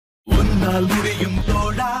உன்னால் முடியும்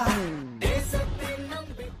தோழா.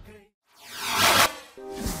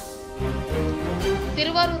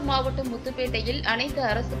 திருவாரூர் மாவட்டம் முத்துப்பேட்டையில் அனைத்து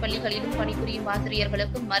அரசு பள்ளிகளிலும் பணிபுரியும்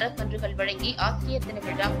ஆசிரியர்களுக்கு மரக்கன்றுகள் வழங்கி ஆசிரியர் தின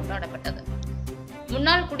விழா கொண்டாடப்பட்டது.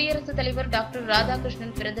 முன்னாள் குடியரசுத் தலைவர் டாக்டர்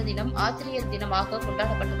ராதாகிருஷ்ணன் பிறந்த தினம் ஆசிரியர் தினமாக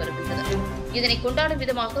கொண்டாடப்பட்டு வருகின்றது. இதனை கொண்டாடும்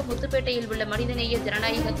விதமாக முத்துப்பேட்டையில் உள்ள மனிதநேய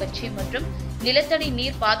ஜனநாயக கட்சி மற்றும் நிலத்தடி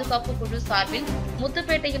நீர் பாதுகாப்பு குழு சார்பில்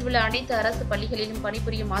முத்துப்பேட்டையில் உள்ள அனைத்து அரசு பள்ளிகளிலும்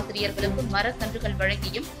பணிபுரியும் ஆசிரியர்களுக்கு மரக்கன்றுகள்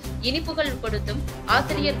வழங்கியும் இனிப்புகள் கொடுத்தும்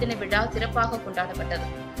ஆசிரியர் தின விழா சிறப்பாக கொண்டாடப்பட்டது.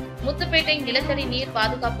 முத்துப்பேட்டை நிலத்தடி நீர்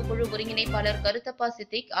பாதுகாப்பு குழு ஒருங்கிணைப்பாளர் கருத்தப்பா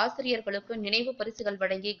சித்திக் ஆசிரியர்களுக்கு நினைவு பரிசுகள்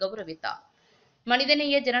வழங்கி கௌரவித்தார்.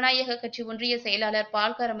 மனிதநேய ஜனநாயக கட்சி ஒன்றிய செயலாளர்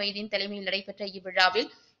பால்கார மைதீன் தலைமையில் நடைபெற்ற இவ்விழாவில்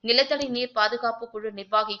நிலத்தடி நீர் பாதுகாப்பு குழு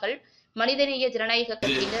நிர்வாகிகள், மனிதநேய ஜனநாயக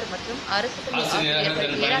கட்சியினர் மற்றும் அரசு பள்ளி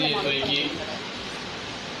ஆசிரியர்கள் ஏராளமாக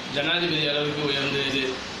ஜனாதிபதி அளவுக்கு உயர்ந்தது.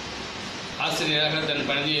 ஆசிரியராக தன்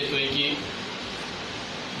பணியை துவக்கி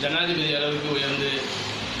ஜனாதிபதி அளவுக்கு உயர்ந்து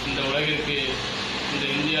இந்த உலகிற்கு, இந்த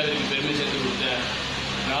இந்தியாவிற்கு பெருமை சேர்த்து கொடுத்த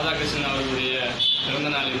ராதாகிருஷ்ணன் அவர்களுடைய பிறந்த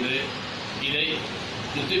நாள் என்று இதை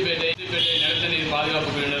முத்துப்பேட்டை நிலத்தடி பாதுகாப்பு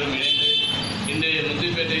குழுவினரும் இணைந்து இன்றைய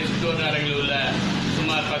முத்துப்பேட்டை சுற்றுவட்டாரங்களில் உள்ள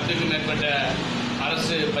சுமார் 10க்கும் மேற்பட்ட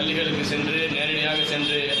அரசு பள்ளிகளுக்கு சென்று நேரடியாக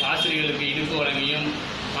சென்று ஆசிரியர்களுக்கு இனிப்பு வழங்கியும்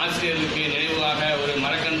ஆசிரியர்களுக்கு நினைவாக ஒரு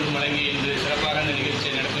மரக்கன்று வழங்கி இன்று சிறப்பாக இந்த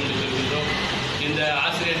நிகழ்ச்சியை நடத்தி கொண்டிருக்கின்றோம். இந்த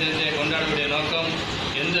ஆசிரியர் தினத்தை கொண்டாடக்கூடிய நோக்கம்,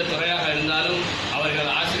 எந்த துறையாக இருந்தாலும்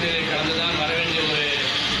அவர்கள் ஆசிரியரை கடந்துதான் வர வேண்டிய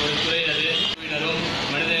ஒரு துறை அது. குழுவினரும்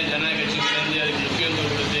மனித ஜனநாயக கட்சியும் இணைந்து அதுக்கு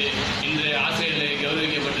முக்கியத்துவம் கொடுத்து இன்று ஆசிரியர்களை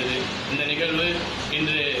கௌரவிக்கப்பட்டது. இந்த நிகழ்வு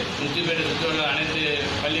இன்று முத்துப்பேட்டை சுற்றுவட்டார அனைத்து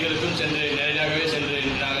பள்ளிகளுக்கும் சென்று நேரடியாகவே சென்று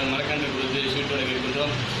இன்று நாங்கள் மரக்கன்று கொடுத்து ஸ்வீட் வழங்கி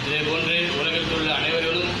இருக்கின்றோம். இதே போன்று உலகத்தில் உள்ள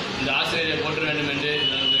அனைவர்களும் இந்த ஆசிரியரை போற்ற வேண்டும்